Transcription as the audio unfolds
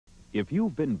If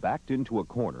you've been backed into a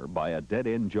corner by a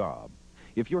dead-end job,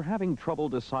 if you're having trouble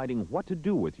deciding what to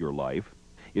do with your life,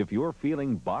 if you're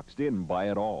feeling boxed in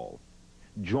by it all,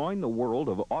 join the world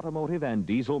of automotive and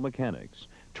diesel mechanics.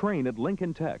 Train at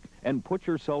Lincoln Tech and put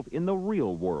yourself in the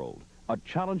real world. A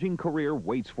challenging career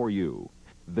waits for you.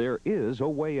 There is a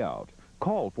way out.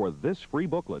 Call for this free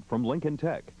booklet from Lincoln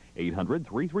Tech.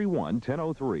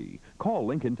 800-331-1003. Call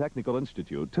Lincoln Technical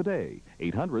Institute today.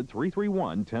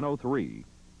 800-331-1003.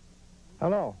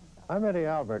 Hello, I'm Eddie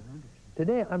Albert.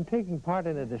 Today I'm taking part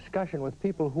in a discussion with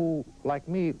people who, like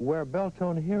me, wear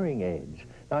Beltone hearing aids.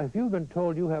 Now, if you've been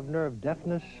told you have nerve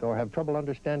deafness or have trouble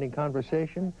understanding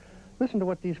conversation, listen to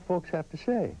what these folks have to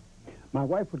say. My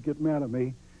wife would get mad at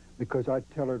me because I'd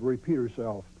tell her to repeat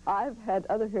herself. I've had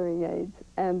other hearing aids,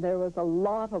 and there was a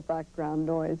lot of background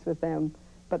noise with them,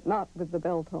 but not with the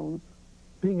Beltones.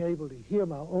 Being able to hear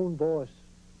my own voice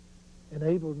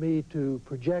enabled me to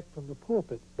project from the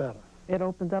pulpit better. It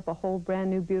opens up a whole brand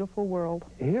new beautiful world.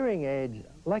 Hearing aids,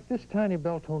 like this tiny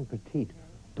Beltone Petite,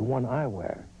 the one I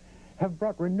wear, have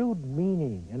brought renewed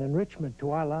meaning and enrichment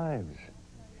to our lives.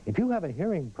 If you have a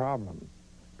hearing problem,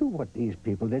 do what these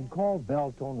people did. Call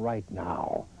Beltone right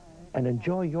now and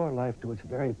enjoy your life to its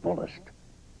very fullest.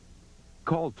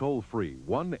 Call toll-free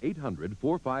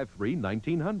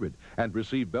 1-800-453-1900 and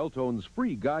receive Beltone's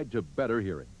free guide to better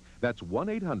hearing. That's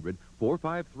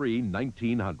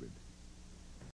 1-800-453-1900.